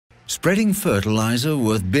Spreading fertilizer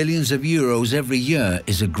worth billions of euros every year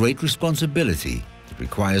is a great responsibility that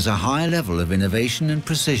requires a high level of innovation and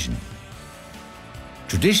precision.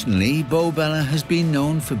 Traditionally, Bogballe has been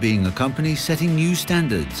known for being a company setting new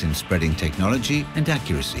standards in spreading technology and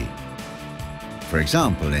accuracy. For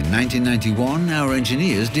example, in 1991, our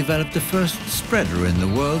engineers developed the first spreader in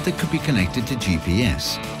the world that could be connected to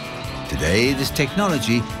GPS. Today, this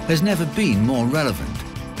technology has never been more relevant,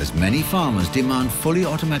 as many farmers demand fully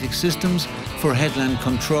automatic systems for headland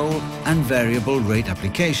control and variable rate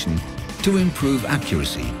application to improve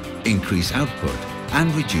accuracy, increase output,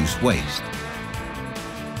 and reduce waste.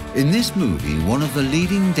 In this movie, one of the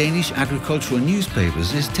leading Danish agricultural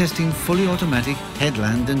newspapers is testing fully automatic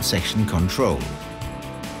headland and section control.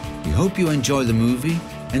 We hope you enjoy the movie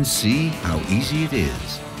and see how easy it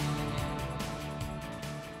is.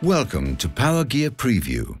 Welcome to Power Gear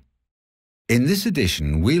Preview. In this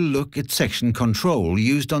edition, we'll look at section control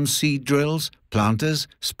used on seed drills, planters,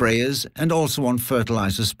 sprayers, and also on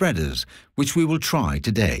fertilizer spreaders, which we will try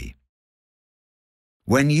today.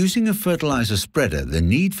 When using a fertilizer spreader, the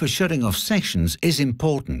need for shutting off sections is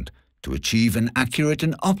important to achieve an accurate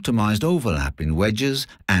and optimized overlap in wedges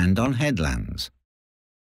and on headlands.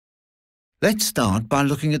 Let's start by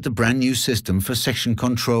looking at the brand new system for section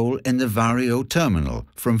control in the Vario terminal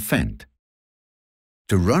from Fendt.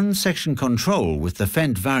 To run section control with the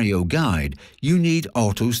Fendt Vario guide, you need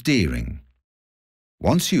auto steering.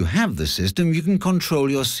 Once you have the system, you can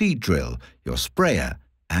control your seed drill, your sprayer,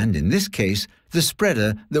 and in this case, the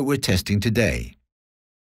spreader that we're testing today.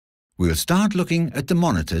 We'll start looking at the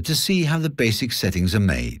monitor to see how the basic settings are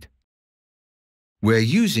made. We're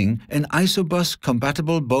using an Isobus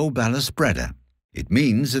compatible Bogballe spreader. It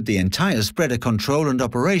means that the entire spreader control and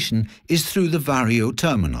operation is through the Vario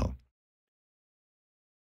terminal.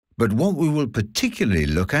 But what we will particularly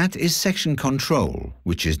look at is section control,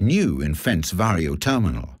 which is new in Fendt's Vario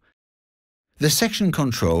terminal. The section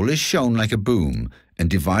control is shown like a boom and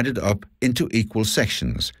divided up into equal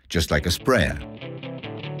sections, just like a sprayer.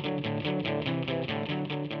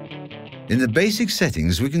 In the basic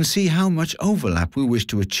settings, we can see how much overlap we wish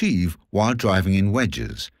to achieve while driving in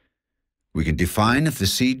wedges. We can define if the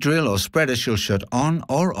seed drill or spreader shall shut on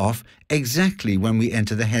or off exactly when we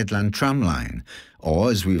enter the headland tram line,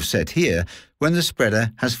 or as we've set here, when the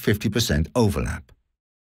spreader has 50% overlap.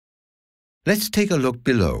 Let's take a look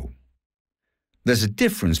below. There's a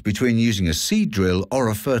difference between using a seed drill or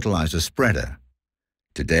a fertilizer spreader.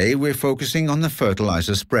 Today we're focusing on the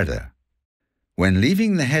fertilizer spreader. When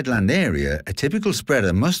leaving the headland area, a typical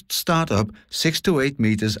spreader must start up 6 to 8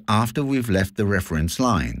 meters after we've left the reference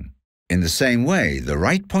line. In the same way, the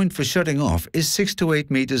right point for shutting off is 6 to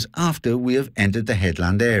 8 meters after we have entered the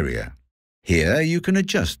headland area. Here you can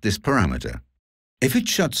adjust this parameter. If it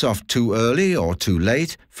shuts off too early or too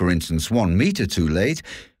late, for instance 1 meter too late,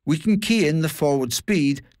 we can key in the forward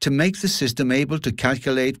speed to make the system able to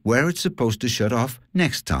calculate where it's supposed to shut off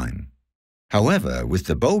next time. However, with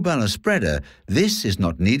the Bogballe spreader, this is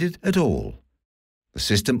not needed at all. The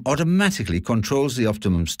system automatically controls the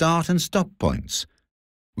optimum start and stop points.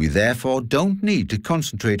 We therefore don't need to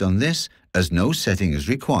concentrate on this, as no setting is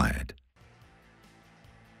required.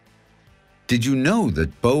 Did you know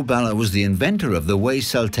that Bogballe was the inventor of the weigh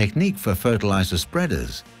cell technique for fertilizer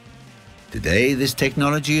spreaders? Today, this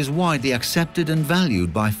technology is widely accepted and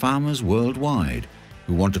valued by farmers worldwide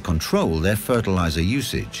who want to control their fertilizer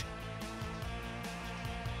usage.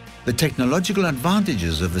 The technological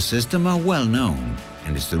advantages of the system are well known,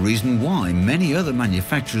 and it's the reason why many other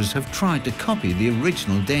manufacturers have tried to copy the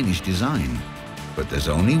original Danish design. But there's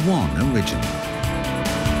only one original.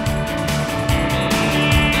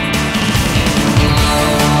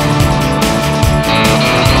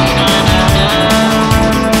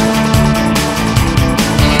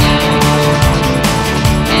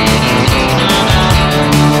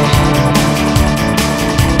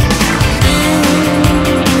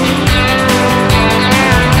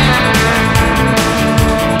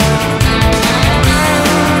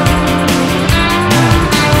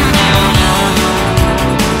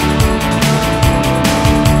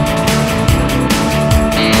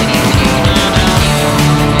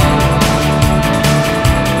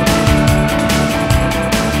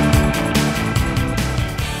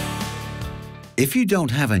 If you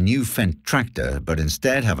don't have a new Fendt tractor, but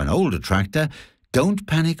instead have an older tractor, don't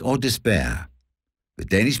panic or despair. The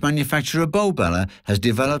Danish manufacturer Bogballe has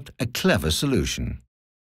developed a clever solution.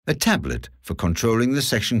 A tablet for controlling the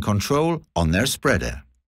section control on their spreader.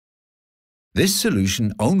 This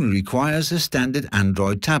solution only requires a standard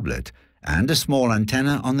Android tablet and a small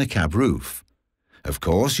antenna on the cab roof. Of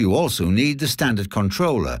course, you also need the standard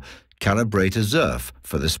controller, Calibrator ZERF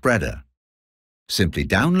for the spreader. Simply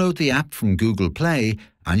download the app from Google Play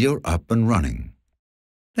and you're up and running.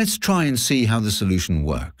 Let's try and see how the solution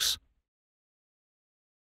works.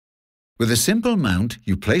 With a simple mount,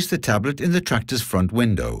 you place the tablet in the tractor's front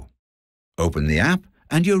window. Open the app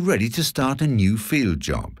and you're ready to start a new field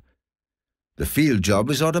job. The field job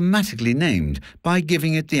is automatically named by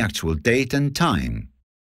giving it the actual date and time.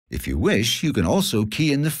 If you wish, you can also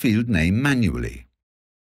key in the field name manually.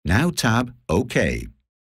 Now tab OK.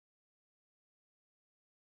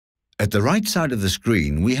 At the right side of the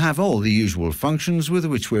screen, we have all the usual functions with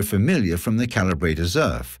which we're familiar from the Calibrator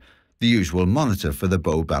ZERF, the usual monitor for the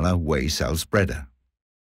Bogballe weigh cell spreader.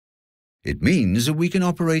 It means that we can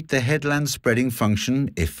operate the headland spreading function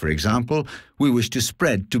if, for example, we wish to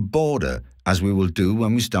spread to border, as we will do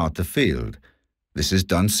when we start the field. This is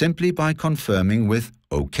done simply by confirming with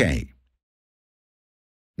OK.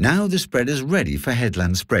 Now the spread is ready for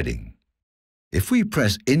headland spreading. If we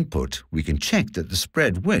press Input, we can check that the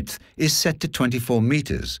spread width is set to 24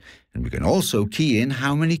 meters, and we can also key in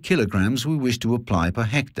how many kilograms we wish to apply per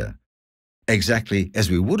hectare, exactly as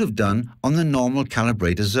we would have done on the normal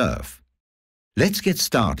Calibrator ZERF. Let's get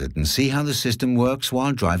started and see how the system works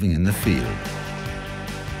while driving in the field.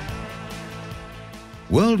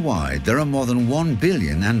 Worldwide, there are more than 1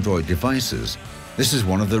 billion Android devices. This is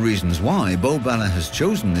one of the reasons why Bogballe has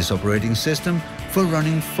chosen this operating system for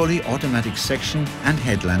running fully automatic section and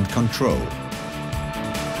headland control.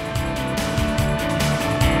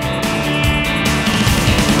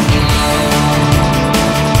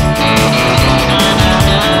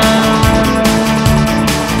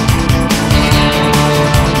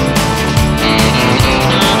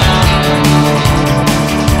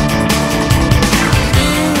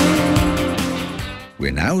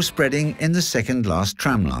 We're now spreading in the second last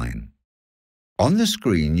tram line. On the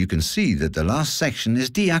screen you can see that the last section is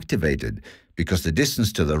deactivated because the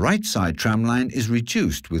distance to the right side tram line is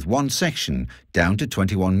reduced with one section down to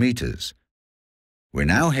 21 meters. We're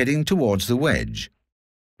now heading towards the wedge.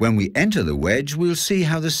 When we enter the wedge, we'll see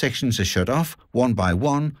how the sections are shut off one by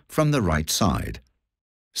one from the right side.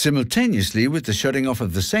 Simultaneously with the shutting off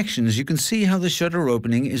of the sections, you can see how the shutter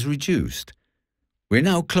opening is reduced. We're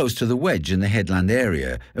now close to the wedge in the headland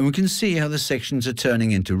area, and we can see how the sections are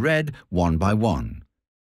turning into red one by one.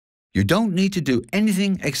 You don't need to do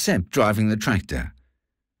anything except driving the tractor.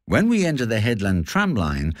 When we enter the headland tram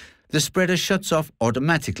line, the spreader shuts off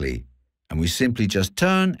automatically, and we simply just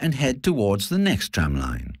turn and head towards the next tram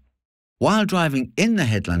line. While driving in the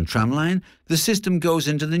headland tram line, the system goes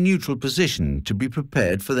into the neutral position to be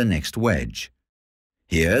prepared for the next wedge.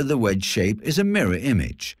 Here, the wedge shape is a mirror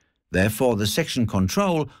image. Therefore, the section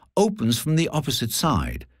control opens from the opposite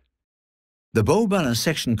side. The Bogballe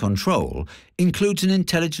section control includes an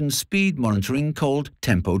intelligent speed monitoring called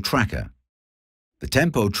Tempo Tracker. The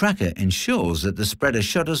Tempo Tracker ensures that the spreader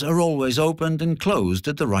shutters are always opened and closed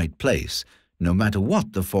at the right place, no matter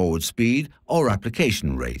what the forward speed or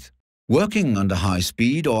application rate. Working under high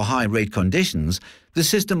speed or high rate conditions, the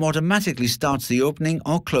system automatically starts the opening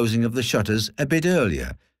or closing of the shutters a bit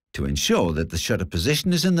earlier, to ensure that the shutter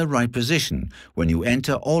position is in the right position when you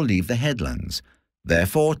enter or leave the headlands.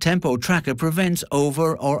 Therefore, Tempo Tracker prevents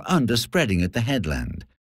over or under spreading at the headland.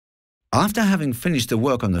 After having finished the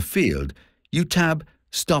work on the field, you tab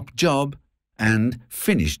Stop Job and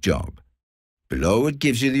Finish Job. Below it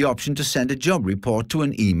gives you the option to send a job report to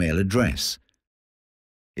an email address.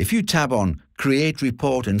 If you tab on Create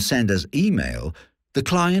Report and Send as Email, the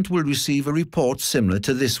client will receive a report similar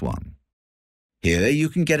to this one. Here you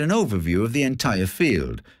can get an overview of the entire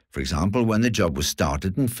field, for example when the job was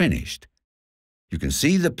started and finished. You can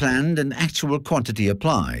see the planned and actual quantity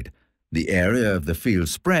applied, the area of the field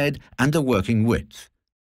spread and the working width.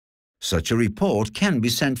 Such a report can be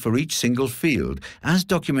sent for each single field as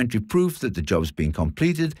documentary proof that the job's been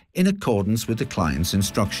completed in accordance with the client's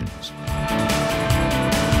instructions.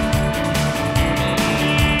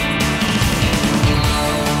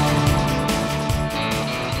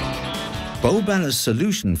 Bogballe's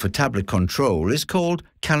solution for tablet control is called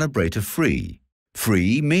Calibrator Free.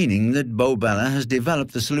 Free meaning that Bogballe has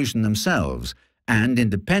developed the solution themselves and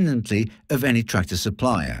independently of any tractor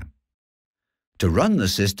supplier. To run the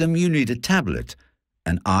system, you need a tablet,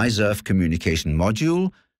 an iZERF communication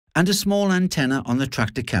module, and a small antenna on the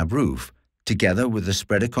tractor cab roof, together with the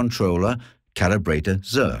spreader controller Calibrator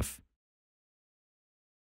ZERF.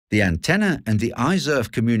 The antenna and the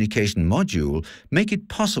iZERF communication module make it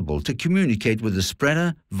possible to communicate with the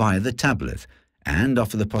spreader via the tablet and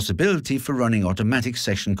offer the possibility for running automatic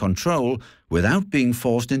section control without being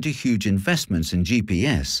forced into huge investments in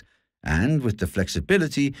GPS and with the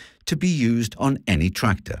flexibility to be used on any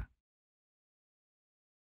tractor.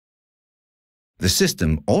 The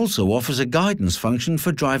system also offers a guidance function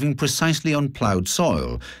for driving precisely on ploughed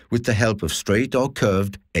soil with the help of straight or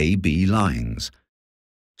curved A-B lines.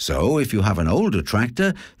 So, if you have an older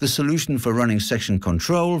tractor, the solution for running section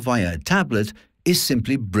control via a tablet is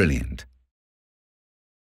simply brilliant.